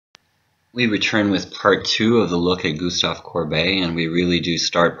We return with part two of the look at Gustave Courbet, and we really do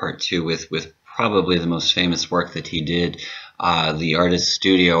start part two with probably the most famous work that he did, The Artist's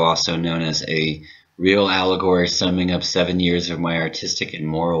Studio, also known as A Real Allegory Summing Up 7 Years of My Artistic and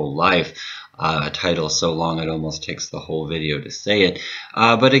Moral Life. A title so long it almost takes the whole video to say it.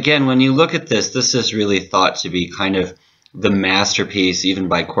 But again, when you look at this is really thought to be kind of the masterpiece, even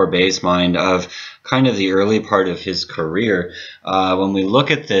by Courbet's mind, of kind of the early part of his career. When we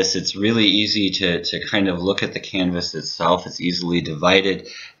look at this, it's really easy to kind of look at the canvas itself. It's easily divided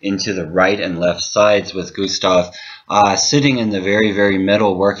into the right and left sides, with Gustave sitting in the very, very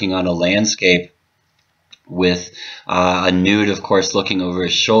middle working on a landscape, with a nude, of course, looking over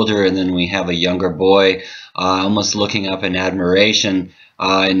his shoulder, and then we have a younger boy almost looking up in admiration,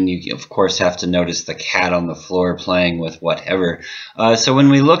 and you, of course, have to notice the cat on the floor playing with whatever. So when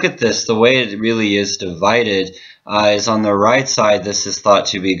we look at this, the way it really is divided is on the right side. This is thought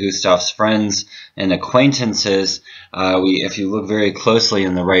to be Gustave's friends and acquaintances. If you look very closely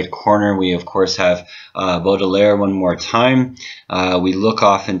in the right corner, we of course have Baudelaire one more time. We look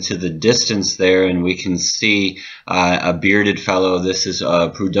off into the distance there, and we can see a bearded fellow. This is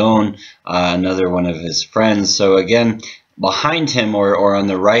Proudhon, another one of his friends. So again, behind him, or on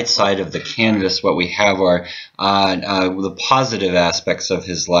the right side of the canvas, what we have are the positive aspects of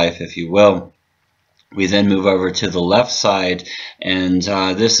his life, if you will. We then move over to the left side, and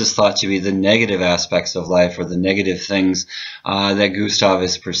this is thought to be the negative aspects of life, or the negative things that Gustave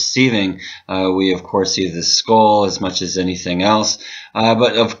is perceiving. We, of course, see the skull as much as anything else.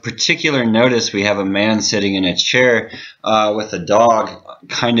 But of particular notice, we have a man sitting in a chair with a dog,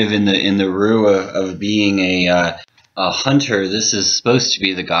 kind of in the roue of being a hunter. This is supposed to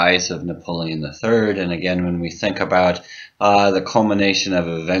be the guise of Napoleon III. And again, when we think about the culmination of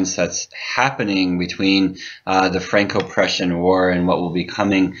events that's happening between the Franco-Prussian War and what will be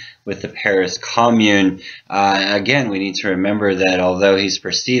coming with the Paris Commune, again, we need to remember that although he's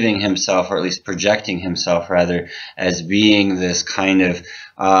perceiving himself, or at least projecting himself rather, as being this kind of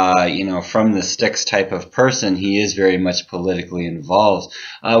from the sticks type of person, he is very much politically involved.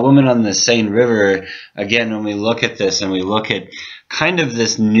 Woman on the Seine River, again, when we look at this and we look at kind of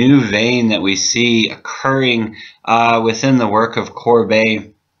this new vein that we see occurring within the work of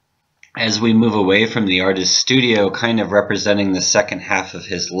Courbet as we move away from the artist's studio, kind of representing the second half of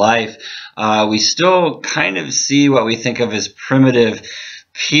his life, we still kind of see what we think of as primitive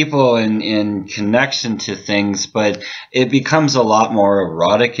people in connection to things, but it becomes a lot more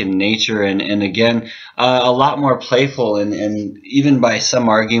erotic in nature, and again, a lot more playful, and even by some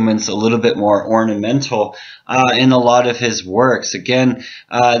arguments a little bit more ornamental in a lot of his works. Again,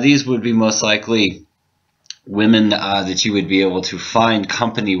 these would be most likely women that you would be able to find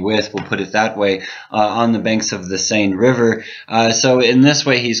company with, we'll put it that way, on the banks of the Seine River. So in this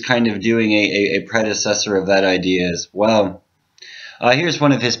way, he's kind of doing a predecessor of that idea as well. Here's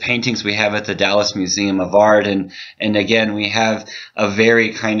one of his paintings we have at the Dallas Museum of Art, and again, we have a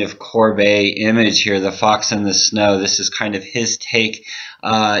very kind of Courbet image here, the fox in the snow. This is kind of his take,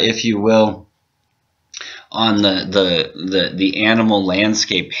 if you will, on the animal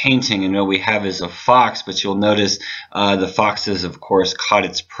landscape painting. And what we have is a fox, but you'll notice the fox has, of course, caught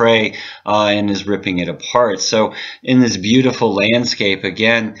its prey and is ripping it apart. So in this beautiful landscape,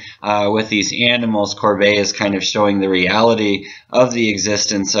 again, with these animals, Courbet is kind of showing the reality of the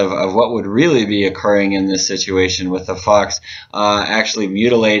existence of what would really be occurring in this situation, with the fox actually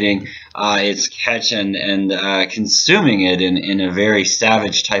mutilating its catch and consuming it in a very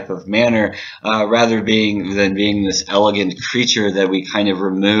savage type of manner, rather than being this elegant creature that we kind of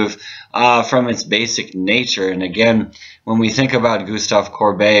remove from its basic nature. And again, when we think about Gustave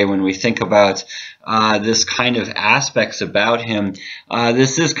Courbet, when we think about this kind of aspects about him,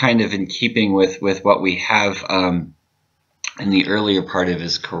 this is kind of in keeping with what we have in the earlier part of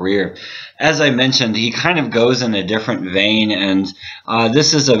his career. As I mentioned, he kind of goes in a different vein, and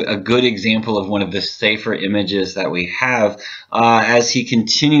this is a good example of one of the safer images that we have. As he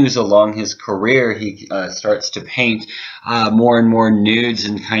continues along his career, he starts to paint more and more nudes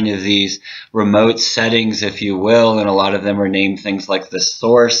in kind of these remote settings, if you will, and a lot of them are named things like The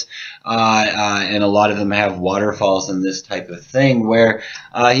Source, and a lot of them have waterfalls and this type of thing, where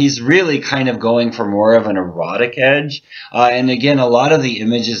he's really kind of going for more of an erotic edge. And again, a lot of the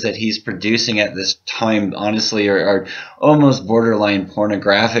images that he's producing at this time, honestly, are almost borderline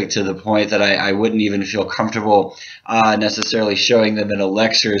pornographic, to the point that I wouldn't even feel comfortable necessarily showing them in a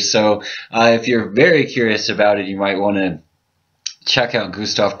lecture. So if you're very curious about it, you might want to check out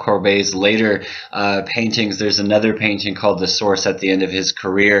Gustave Courbet's later paintings. There's another painting called The Source at the end of his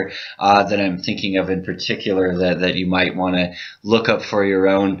career that I'm thinking of in particular that you might want to look up for your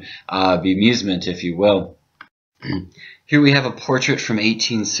own bemusement, if you will. Here we have a portrait from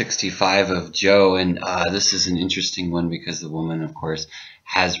 1865 of Jo, and this is an interesting one because the woman, of course,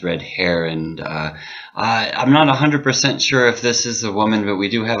 has red hair, and I'm not 100% sure if this is a woman, but we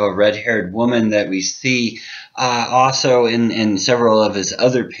do have a red-haired woman that we see also in several of his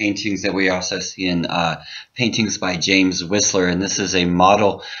other paintings that we also see in paintings by James Whistler, and this is a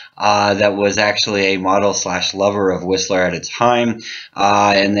model that was actually a model / lover of Whistler at a time,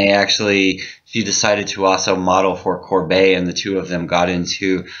 and she decided to also model for Courbet, and the two of them got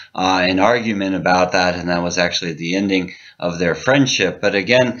into an argument about that, and that was actually the ending of their friendship. But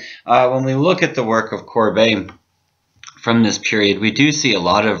again, when we look at the work of Courbet from this period, we do see a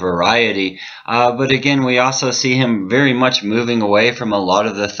lot of variety, but again, we also see him very much moving away from a lot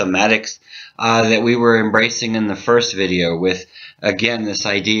of the thematics that we were embracing in the first video with, again, this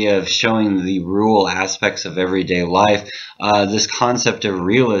idea of showing the rural aspects of everyday life, this concept of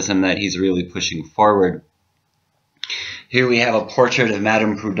realism that he's really pushing forward. Here we have a portrait of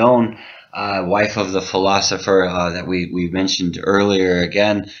Madame Proudhon, wife of the philosopher that we mentioned earlier.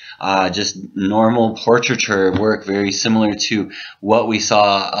 Again, just normal portraiture work, very similar to what we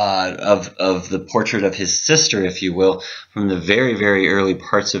saw of the portrait of his sister, if you will, from the very, very early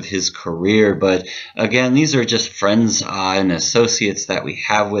parts of his career. But again, these are just friends and associates that we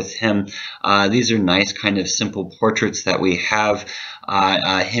have with him. These are nice kind of simple portraits that we have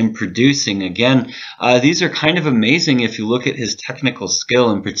him producing. Again, these are kind of amazing if you look at his technical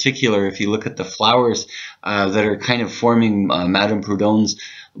skill, in particular if you look at the flowers that are kind of forming Madame Proudhon's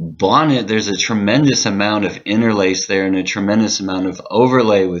bonnet. There's a tremendous amount of interlace there and a tremendous amount of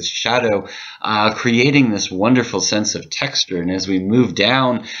overlay with shadow, creating this wonderful sense of texture. And as we move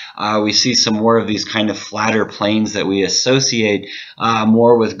down, we see some more of these kind of flatter planes that we associate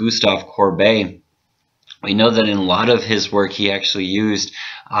more with Gustave Courbet. We know that in a lot of his work he actually used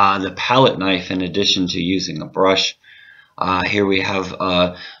the palette knife in addition to using a brush. Here we have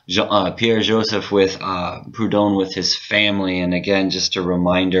Pierre Joseph with Proudhon with his family, and again, just a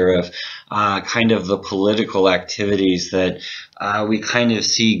reminder of kind of the political activities that we kind of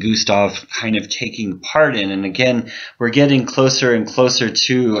see Gustave kind of taking part in. And again, we're getting closer and closer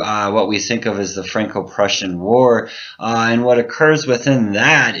to what we think of as the Franco-Prussian War, and what occurs within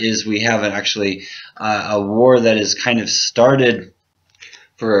that is we have actually a war that is kind of started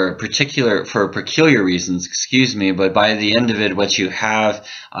for peculiar reasons, excuse me, but by the end of it, what you have,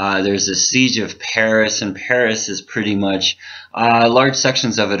 there's a siege of Paris, and Paris is pretty much, large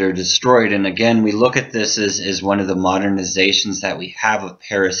sections of it are destroyed. And again, we look at this as one of the modernizations that we have of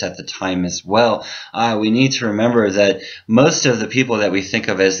Paris at the time as well. We need to remember that most of the people that we think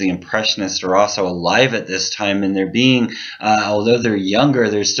of as the Impressionists are also alive at this time, and they're being, although they're younger,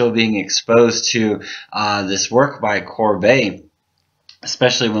 they're still being exposed to this work by Courbet.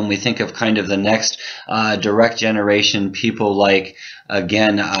 Especially when we think of kind of the next direct generation, people like,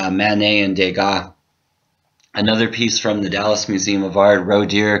 again, Manet and Degas. Another piece from the Dallas Museum of Art,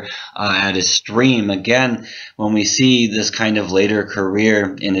 Roedier at a Stream. Again, when we see this kind of later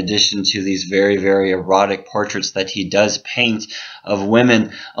career, in addition to these very, very erotic portraits that he does paint of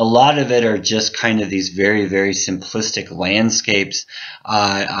women, a lot of it are just kind of these very, very simplistic landscapes,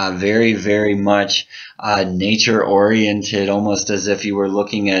 very, very much nature-oriented, almost as if you were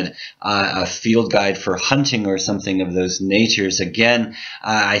looking at a field guide for hunting or something of those natures. Again,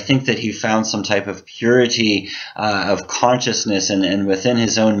 I think that he found some type of purity of consciousness, and within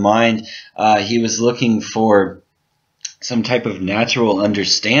his own mind, he was looking for some type of natural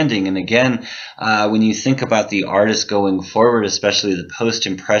understanding. And again, when you think about the artist going forward, especially the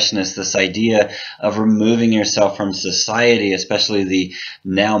post-impressionists, this idea of removing yourself from society, especially the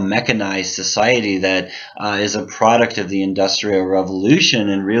now mechanized society that is a product of the Industrial Revolution,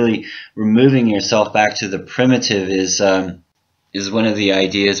 and really removing yourself back to the primitive is one of the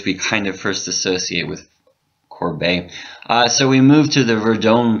ideas we kind of first associate with Courbet. So we move to the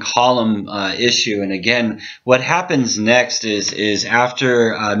Verdun column issue, and again, what happens next is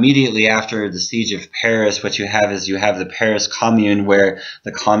after immediately after the siege of Paris, what you have is the Paris Commune, where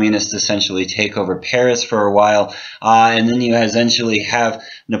the communists essentially take over Paris for a while, and then you essentially have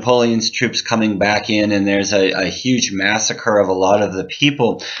Napoleon's troops coming back in, and there's a huge massacre of a lot of the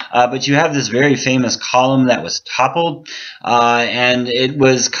people. But you have this very famous column that was toppled, and it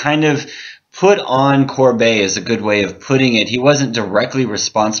was kind of put on Courbet is a good way of putting it. He wasn't directly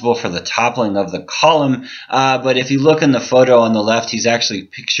responsible for the toppling of the column, but if you look in the photo on the left, he's actually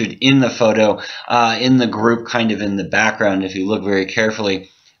pictured in the photo, in the group, kind of in the background. If you look very carefully,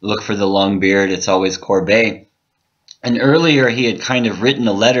 look for the long beard, it's always Courbet. And earlier he had kind of written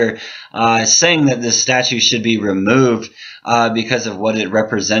a letter saying that this statue should be removed because of what it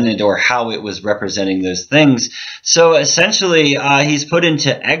represented or how it was representing those things. So essentially he's put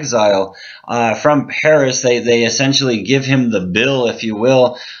into exile from Paris. They essentially give him the bill, if you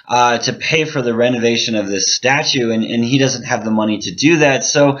will, to pay for the renovation of this statue, and he doesn't have the money to do that.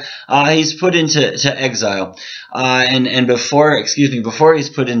 So he's put into exile. And before he's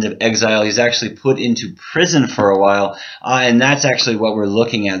put into exile, he's actually put into prison for a while, and that's actually what we're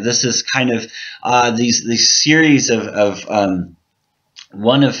looking at. This is kind of these series of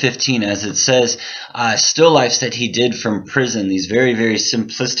one of 15, as it says, still lifes that he did from prison, these very, very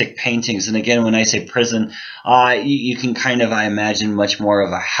simplistic paintings. And again, when I say prison, you can kind of, I imagine, much more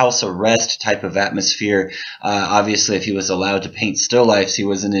of a house arrest type of atmosphere. Obviously, if he was allowed to paint still lifes, he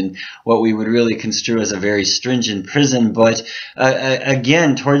wasn't in what we would really construe as a very stringent prison. But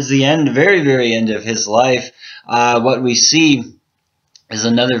again, towards the end, very, very end of his life, what we see is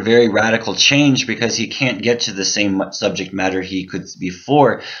another very radical change, because he can't get to the same subject matter he could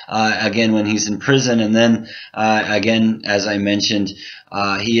before. Again, when he's in prison, and then again, as I mentioned,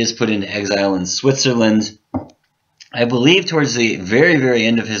 he is put into exile in Switzerland. I believe towards the very, very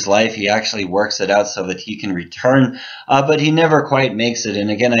end of his life, he actually works it out so that he can return, but he never quite makes it. And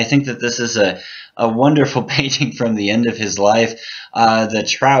again, I think that this is a wonderful painting from the end of his life. The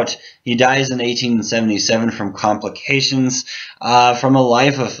Trout, he dies in 1877 from complications, from a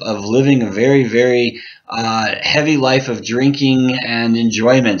life of living a very, very heavy life of drinking and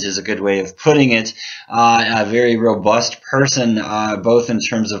enjoyment is a good way of putting it. A very robust person, both in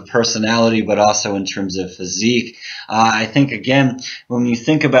terms of personality but also in terms of physique. I think, again, when you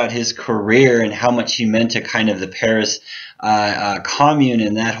think about his career and how much he meant to kind of the Paris commune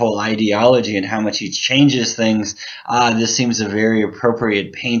and that whole ideology and how much he changes things, this seems a very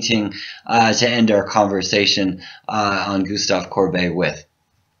appropriate painting to end our conversation on Gustave Courbet with.